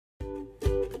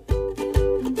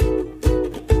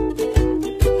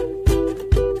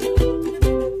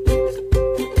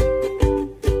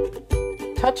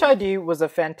Touch ID was a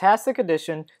fantastic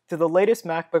addition to the latest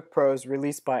MacBook Pros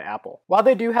released by Apple. While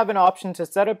they do have an option to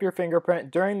set up your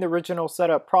fingerprint during the original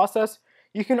setup process,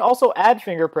 you can also add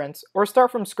fingerprints or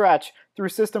start from scratch through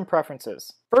System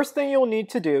Preferences. First thing you'll need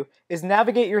to do is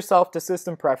navigate yourself to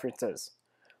System Preferences.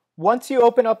 Once you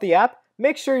open up the app,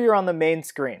 make sure you're on the main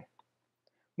screen.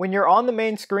 When you're on the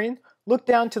main screen, look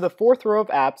down to the fourth row of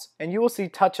apps and you will see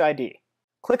Touch ID.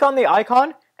 Click on the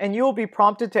icon and you will be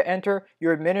prompted to enter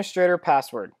your administrator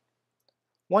password.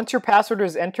 Once your password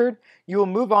is entered, you will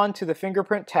move on to the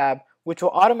Fingerprint tab, which will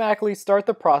automatically start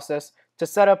the process to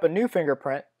set up a new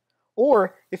fingerprint,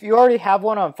 or if you already have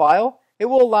one on file, it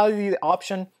will allow you the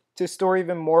option to store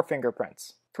even more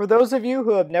fingerprints. For those of you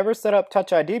who have never set up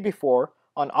Touch ID before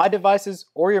on iDevices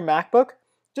or your MacBook,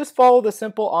 just follow the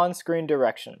simple on-screen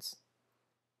directions.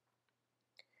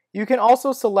 You can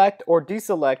also select or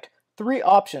deselect 3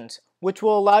 options which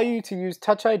will allow you to use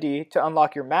Touch ID to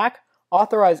unlock your Mac,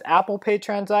 authorize Apple Pay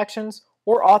transactions,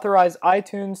 or authorize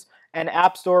iTunes and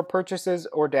App Store purchases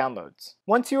or downloads.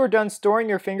 Once you are done storing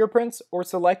your fingerprints or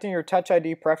selecting your Touch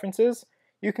ID preferences,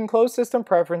 you can close System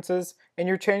Preferences and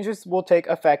your changes will take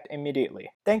effect immediately.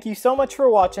 Thank you so much for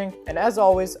watching, and as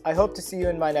always, I hope to see you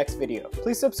in my next video.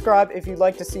 Please subscribe if you'd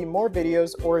like to see more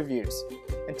videos or reviews.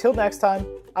 Until next time,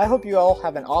 I hope you all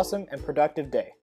have an awesome and productive day.